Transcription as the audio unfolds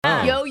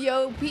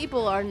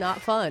people are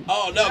not fun.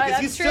 Oh, no, because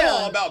he's true. still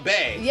all about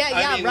Bay.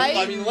 Yeah, right?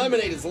 I mean,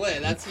 lemonade is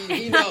lit.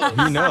 He knows.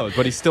 He knows,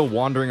 but he's still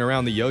wandering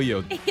around the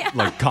yo-yo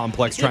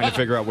complex trying to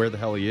figure out where the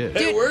hell he is.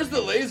 Hey, where's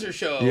the laser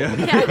show? Yeah.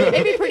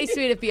 It'd be pretty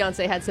sweet if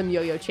Beyonce had some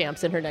yo-yo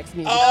champs in her next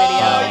music video.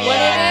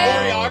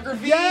 Yeah.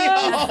 Choreography.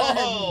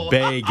 Oh.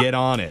 Bay, get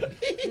on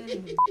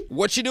it.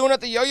 What you doing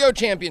at the yo-yo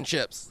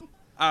championships?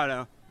 I don't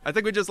know. I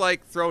think we just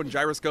like throwing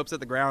gyroscopes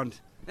at the ground.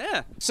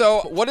 Yeah. So,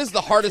 what is the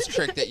hardest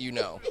trick that you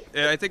know?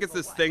 Yeah, I think it's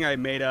this thing I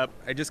made up.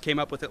 I just came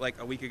up with it like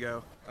a week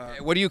ago.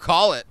 What do you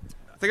call it?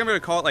 I think I'm going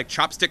to call it like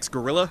Chopsticks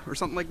Gorilla or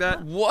something like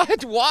that.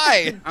 What?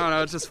 Why? I don't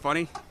know. It's just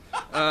funny.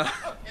 All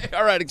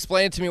right,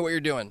 explain it to me what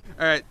you're doing.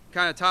 All right,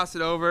 kind of toss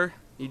it over.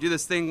 You do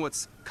this thing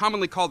what's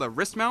commonly called a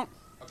wrist mount.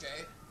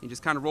 Okay. You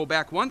just kind of roll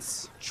back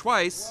once,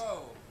 twice.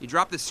 Whoa. You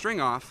drop this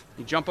string off.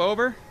 You jump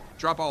over,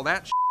 drop all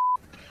that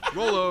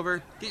roll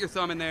over, get your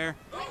thumb in there.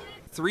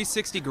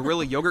 360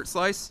 gorilla yogurt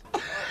slice.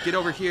 Get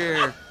over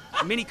here.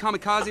 Mini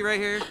kamikaze right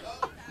here.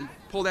 You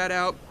pull that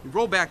out. You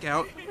roll back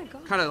out.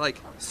 Kind of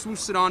like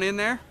swoosh it on in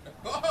there.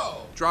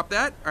 Drop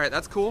that. All right,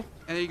 that's cool.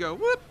 And then you go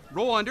whoop,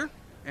 roll under,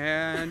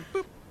 and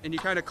boop, and you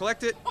kind of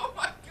collect it. Oh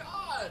my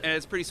God. And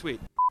it's pretty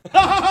sweet.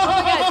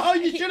 Oh,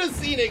 you should have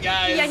seen it,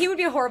 guys. Yeah, he would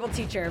be a horrible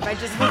teacher by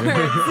just words.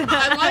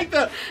 I like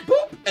the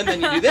boop, and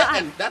then you do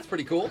that, and that's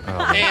pretty cool.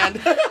 And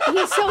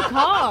He's so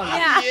calm.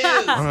 he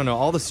is. I don't know,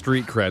 all the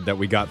street cred that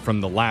we got from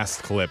the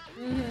last clip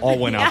all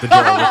went out the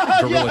door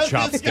with Gorilla Yes, this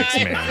Chopsticks,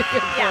 guy. man.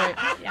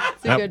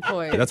 It's a good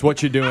point. That's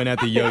what you're doing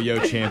at the Yo-Yo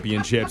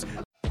Championships.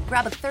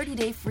 Grab a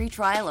 30-day free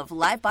trial of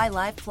Live by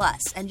Live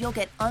Plus, and you'll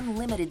get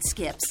unlimited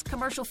skips,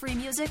 commercial-free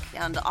music,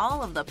 and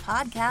all of the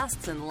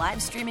podcasts and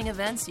live streaming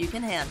events you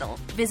can handle.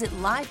 Visit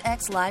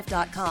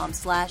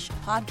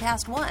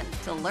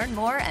livexlive.com/podcast1 to learn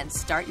more and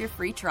start your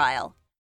free trial.